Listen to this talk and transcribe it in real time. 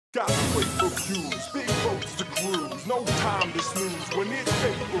Got pay-per-views, big boats to cruise, no time to snooze. When it's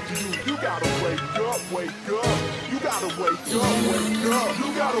pay-per-view, you gotta wake up, wake up. You gotta wake up, wake up.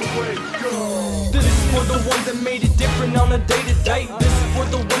 You gotta wake up. This is for the ones that made it different on a day-to-day. This is for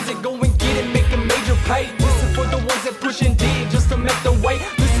the ones that go and get it, make a major pay. This is for the ones that push and dig just to make the way.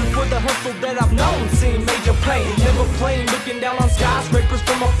 This is for the hustle that I've known, seen major pain. Never plain, looking down on skyscrapers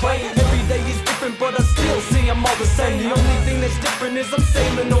from a plane. Every day is different, but I still see them all the same. The only thing that's different is I'm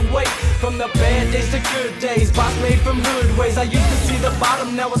sailing away from the bad days to good days. Boss made from hood ways. I used to see the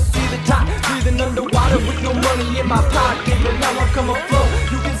bottom, now I see the top. Breathing underwater with no money in my pocket, but now I come afloat.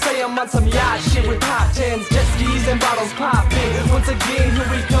 You can say I'm on some yacht shit with hot tens, jet skis and bottles popping. Once again, here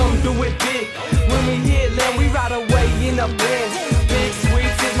we come, do it big. When we hit land, we ride away in a Benz. Big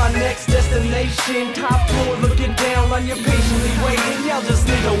Sweets is my next destination. Top floor looking down on you patiently waiting. Y'all just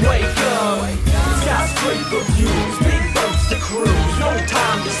need to wake up. Skyscraper views, big boats to cruise, no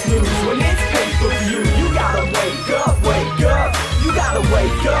time to snooze. When it's pay-per-view, you gotta wake up, wake up. You gotta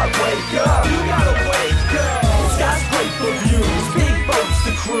wake up, wake up. You gotta wake up. Skyscraper views, big boats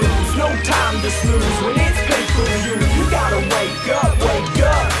to cruise, no time to snooze. When it's pay-per-view, you gotta wake up, wake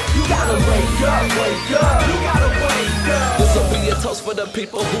up. You gotta wake up, wake up. You gotta wake up. This'll be a toast for the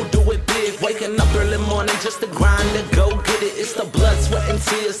people who do it big. Waking up early morning just to grind to go get it. It's the blood, sweat, and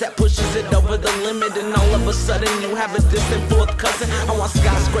tears that pushes it over the limit. And all of a sudden you have a distant fourth cousin. I want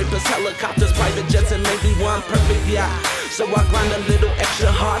skyscrapers, helicopters, private jets, and maybe one perfect yacht. So I grind a little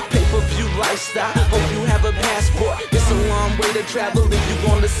extra hard, pay-per-view lifestyle. Hope you have a passport. It's a long way to travel if you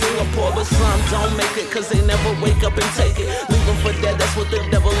going to Singapore. But some don't make it cause they never wake up and take it. Leave them for dead, that's what the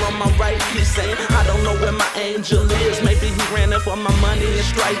devil on my right keeps saying. I don't know where my angel is. Maybe he ran in for my money and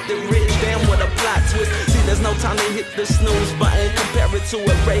strike the rich. Damn, what a plot twist. See, there's no time to hit the snooze button. Compare it to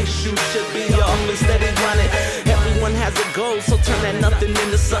a race, you should be off instead of running. Everyone has a goal, so turn that nothing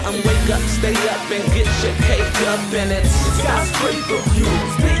into something. Wake up, stay up, and get your cake up in it. Skyscraper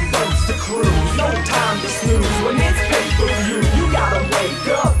views, big boats to cruise, no time to snooze. When it's pay-per-view, you gotta wake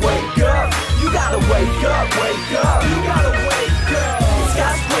up, wake up. You gotta wake up, wake up. You gotta wake up.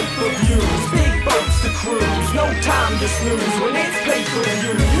 Skyscraper views, big boats to cruise, no time to snooze. When it's